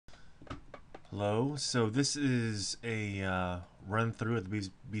Hello, so this is a run through of the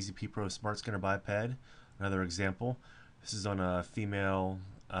BZP Pro Smart Scanner Biped. Another example. This is on a female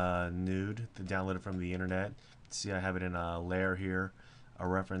nude that downloaded from the internet. See, I have it in a layer here, a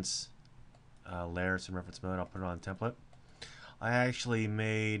reference layer. It's in reference mode. I'll put it on template. I actually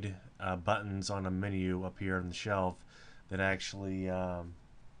made buttons on a menu up here on the shelf that actually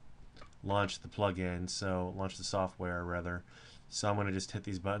launched the plugin, so launched the software rather. So I'm going to just hit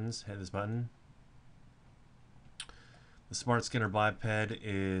these buttons, hit this button. The Smart Scanner Biped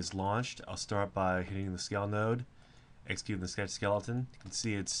is launched. I'll start by hitting the scale node, executing the sketch skeleton. You can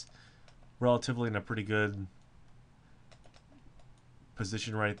see it's relatively in a pretty good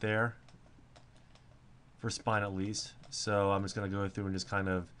position right there, for spine at least. So I'm just going to go through and just kind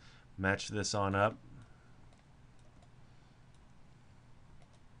of match this on up.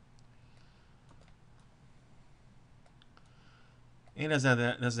 And it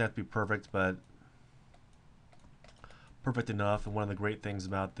doesn't have to be perfect, but perfect enough. And one of the great things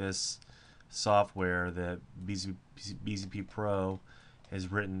about this software that BZP Pro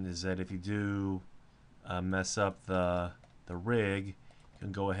has written is that if you do mess up the rig, you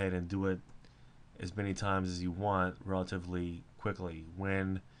can go ahead and do it as many times as you want relatively quickly.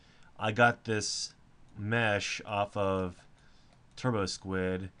 When I got this mesh off of Turbo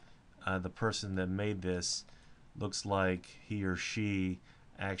Squid, the person that made this looks like he or she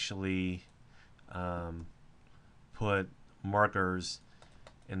actually put markers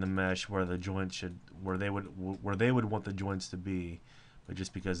in the mesh where the joint should, where they would want the joints to be. But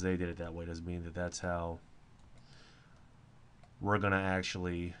just because they did it that way doesn't mean that that's how we're gonna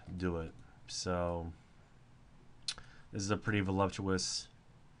actually do it. So this is a pretty voluptuous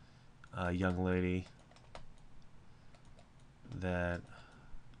young lady that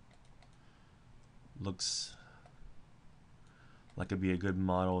looks like it'd be a good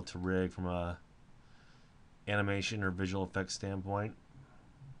model to rig from a animation or visual effects standpoint.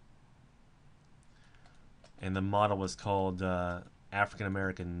 And the model was called African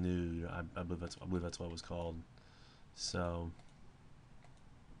American Nude. I believe that's what it was called. So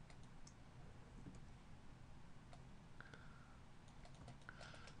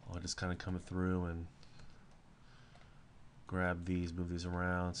I'll just kind of come through and grab these, move these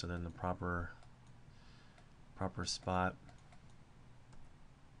around so they're in the proper spot.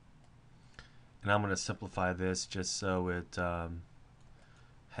 And I'm going to simplify this just so it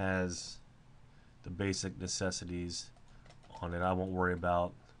has the basic necessities on it. I won't worry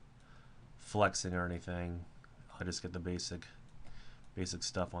about flexing or anything. I'll just get the basic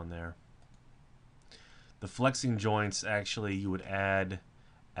stuff on there. The flexing joints actually you would add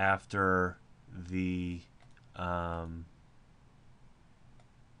after the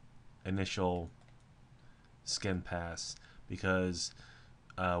initial skin pass, because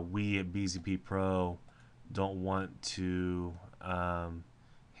we at BZP Pro don't want to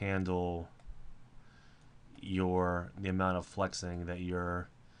handle the amount of flexing that your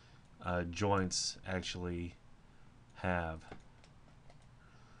joints actually have.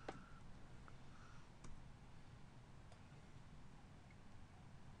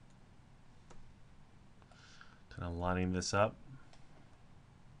 Kind of lining this up.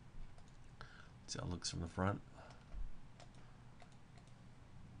 See how it looks from the front.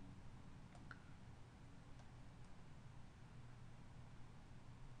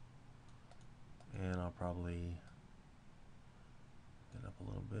 And I'll probably get up a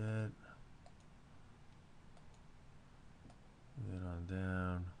little bit. Move it on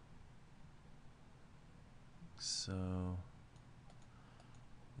down. So,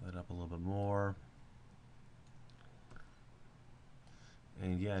 let up a little bit more.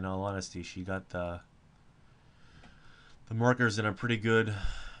 And yeah, in all honesty, she got the markers in a pretty good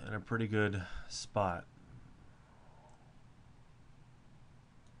spot.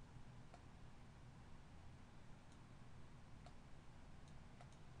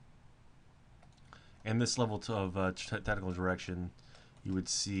 And this level of technical direction you would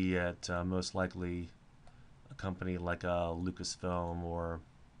see at most likely a company like Lucasfilm, or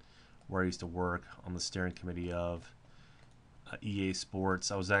where I used to work on the steering committee of EA Sports.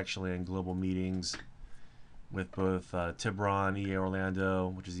 I was actually in global meetings with both Tibron, EA Orlando,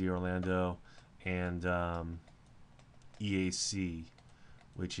 which is EA Orlando, and EAC,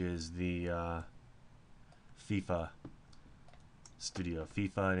 which is the FIFA studio,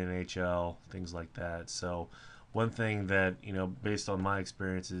 FIFA and NHL, things like that. So one thing that, based on my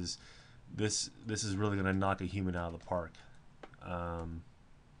experience, is this is really going to knock a human out of the park.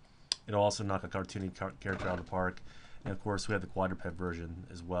 It'll also knock a cartoony character out of the park. And of course we have the quadruped version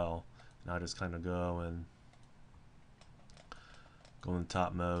as well. And I'll just kind of go in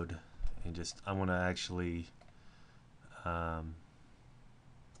top mode and just I want to actually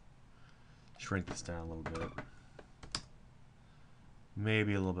shrink this down a little bit,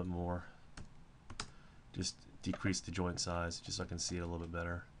 maybe a little bit more. Just decrease the joint size just so I can see it a little bit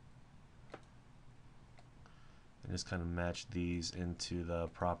better. And just kind of match these into the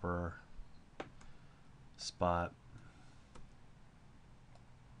proper spot.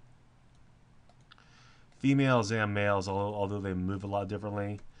 Females and males, although they move a lot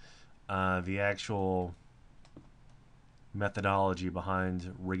differently, the actual methodology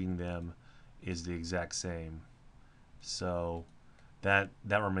behind rigging them is the exact same. So that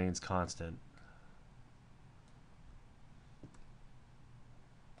remains constant.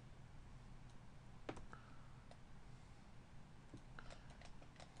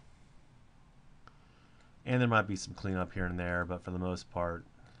 And there might be some cleanup here and there, but for the most part,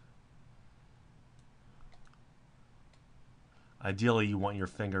 ideally you want your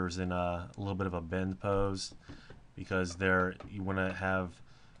fingers in a little bit of a bend pose, because there you want to have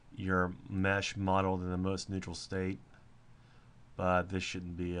your mesh modeled in the most neutral state, but this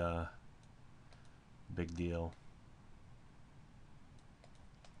shouldn't be a big deal.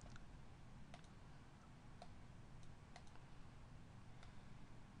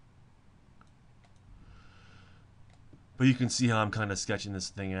 But you can see how I'm kind of sketching this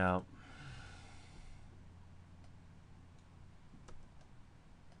thing out.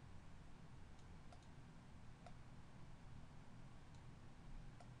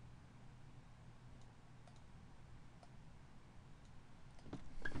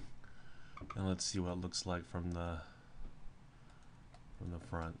 And let's see what it looks like from the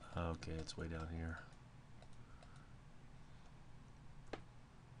front. Okay, it's way down here.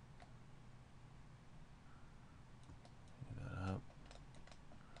 Get that up.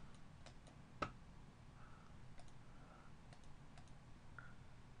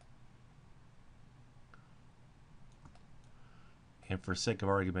 And for sake of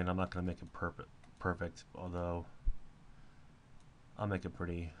argument, I'm not going to make it perfect, although I'll make it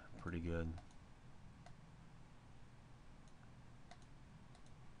pretty good.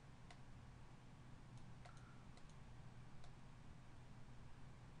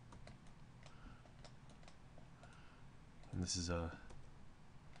 And this is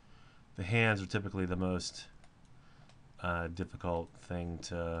the hands are typically the most difficult thing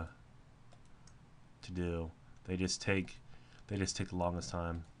to do. They just take the longest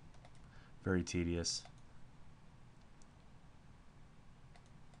time. Very tedious.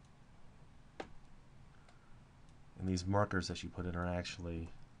 And these markers that you put in are actually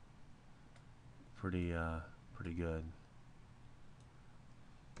pretty good.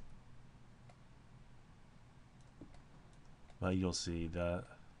 But you'll see that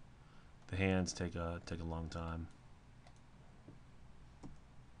the hands take a long time.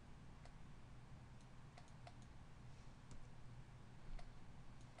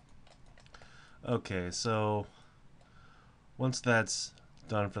 Okay, so once that's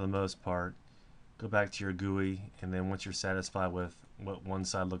done for the most part, go back to your GUI, and then once you're satisfied with what one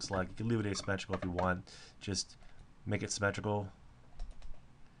side looks like, you can leave it asymmetrical if you want. Just make it symmetrical,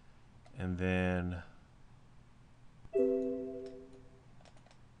 and then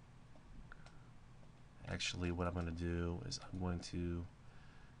actually what I'm going to do is I'm going to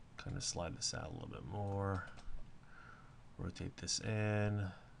kind of slide this out a little bit more, rotate this in.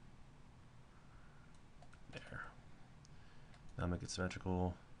 There. Now make it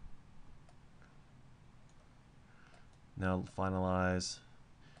symmetrical. Now finalize.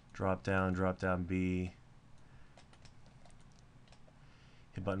 Drop down B.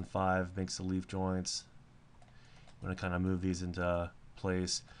 Hit button 5, makes the leaf joints. I'm going to kind of move these into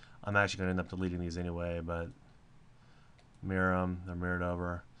place. I'm actually going to end up deleting these anyway, but mirror them. They're mirrored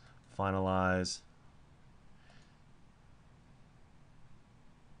over. Finalize.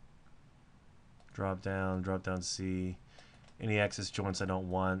 Drop down C. Any excess joints I don't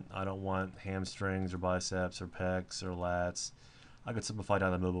want. I don't want hamstrings or biceps or pecs or lats. I could simplify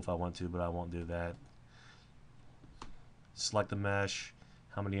down the mobile if I want to, but I won't do that. Select the mesh.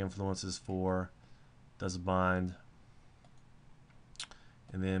 How many influences for? Does it bind?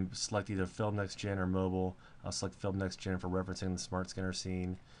 And then select either Film Next Gen or Mobile. I'll select Film Next Gen for referencing the Smart Scanner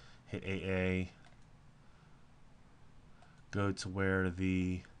scene. Hit AA. Go to where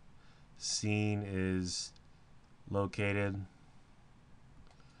the scene is located,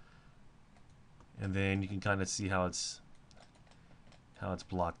 and then you can kind of see how it's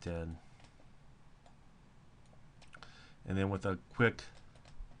blocked in. And then with a quick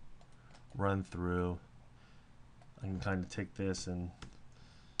run through, I can kind of take this and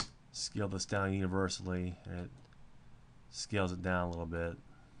scale this down universally, and it scales it down a little bit.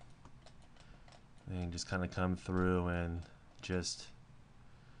 And just kind of come through and just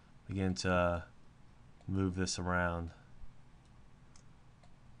begin to move this around,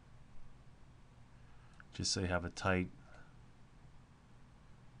 just so you have a tight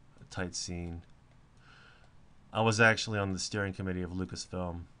scene. I was actually on the steering committee of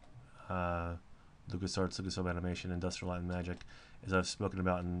Lucasfilm, LucasArts, Lucasfilm Animation, Industrial Light and Magic, as I've spoken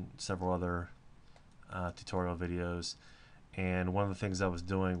about in several other tutorial videos. And one of the things I was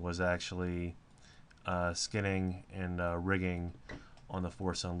doing was actually skinning and rigging on the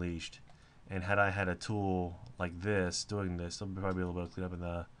Force Unleashed. And had I had a tool like this doing this, there'll probably be a little bit of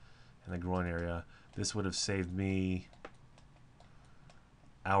cleanup in the groin area. This would have saved me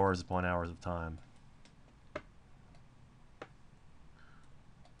hours upon hours of time.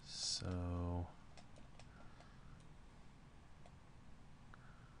 So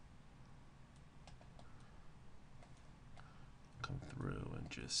come through and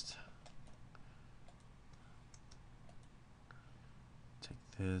just take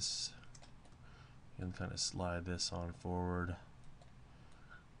this and kind of slide this on forward.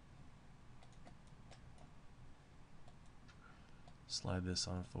 Slide this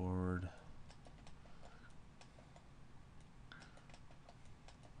on forward.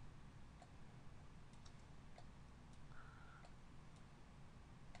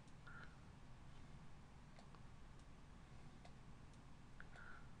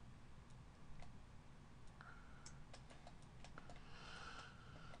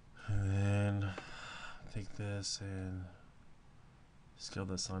 And then take this and scale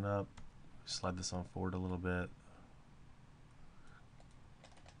this on up. Slide this on forward a little bit.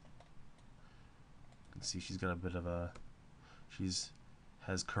 You can see she's got a bit of a,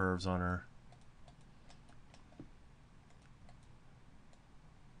 has curves on her.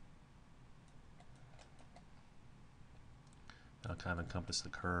 I'll kind of encompass the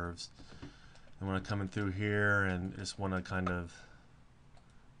curves. And when I come in through here and just want to kind of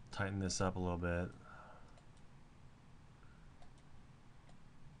tighten this up a little bit.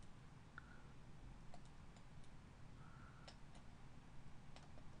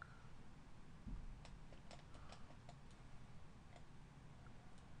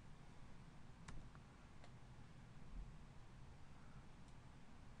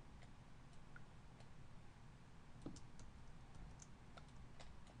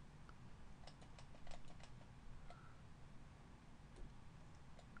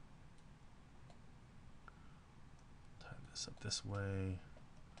 This up this way.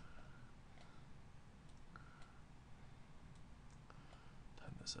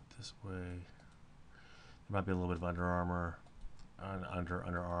 Tighten this up this way. There might be a little bit of Under Armour,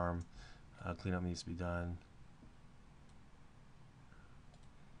 underarm cleanup needs to be done.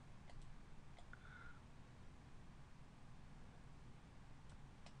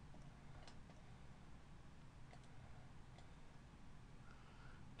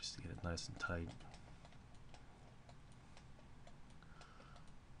 Just to get it nice and tight.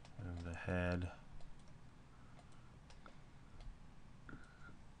 And the head.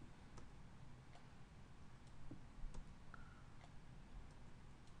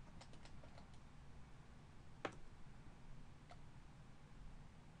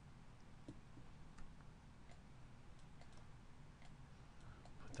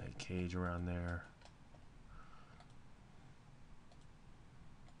 Put that cage around there.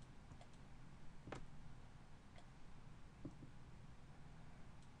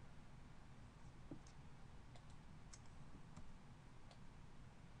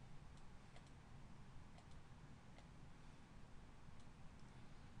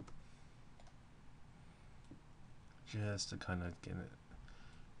 Just to kind of get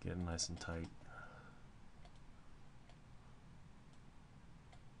it nice and tight.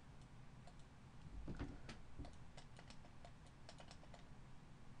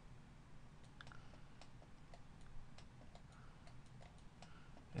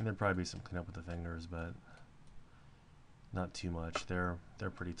 And there'd probably be some cleanup with the fingers, but not too much. They're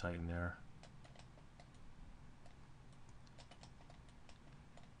pretty tight in there.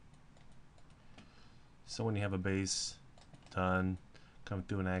 So when you have a base done, come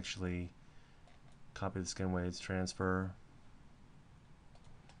through and actually copy the skin weights, transfer,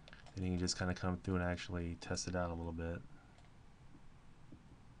 then you can just kind of come through and actually test it out a little bit.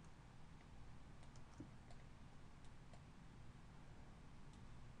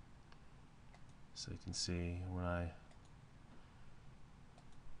 So you can see when I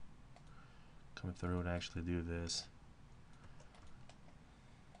come through and actually do this,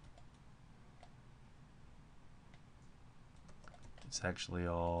 it's actually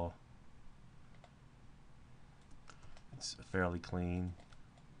it's fairly clean.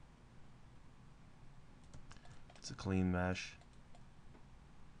 a clean mesh.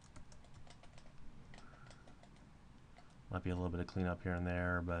 Might be a little bit of cleanup here and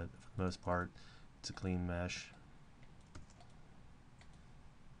there, but for the most part, it's a clean mesh.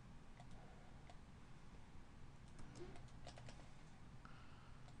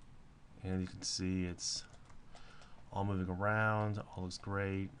 And you can see it's all moving around, all looks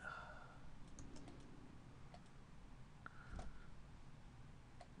great.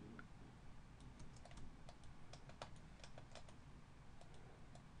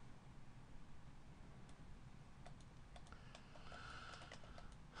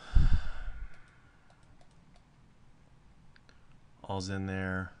 All's in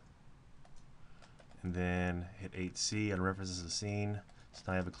there. And then hit 8C and references the scene. So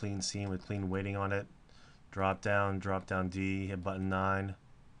now I have a clean scene with clean weighting on it. Drop down D, hit button 9.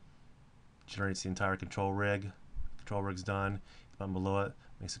 Generates the entire control rig. Control rig's done. Button below it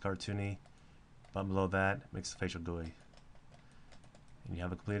makes it cartoony. Button below that makes the facial GUI. And you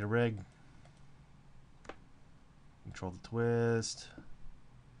have a completed rig. Control the twist.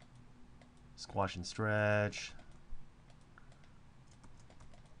 Squash and stretch.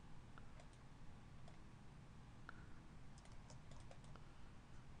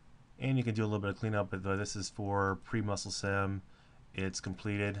 And you can do a little bit of cleanup, but this is for pre-muscle sim. It's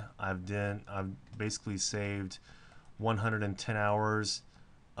completed. I've basically saved 110 hours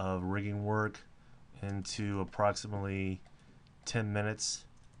of rigging work into approximately 10 minutes.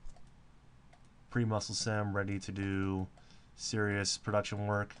 Pre-muscle sim, ready to do serious production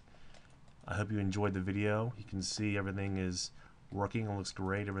work. I hope you enjoyed the video. You can see everything is working. It looks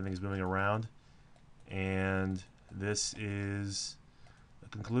great. Everything's moving around. And this is the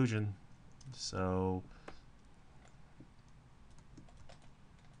conclusion. So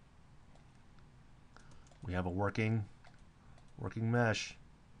we have a working mesh.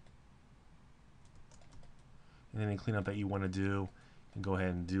 And any cleanup that you want to do, you can go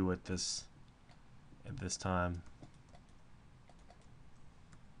ahead and do at this time.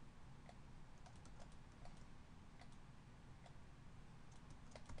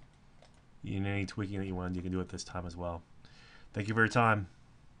 And any tweaking that you want to do, you can do at this time as well. Thank you for your time.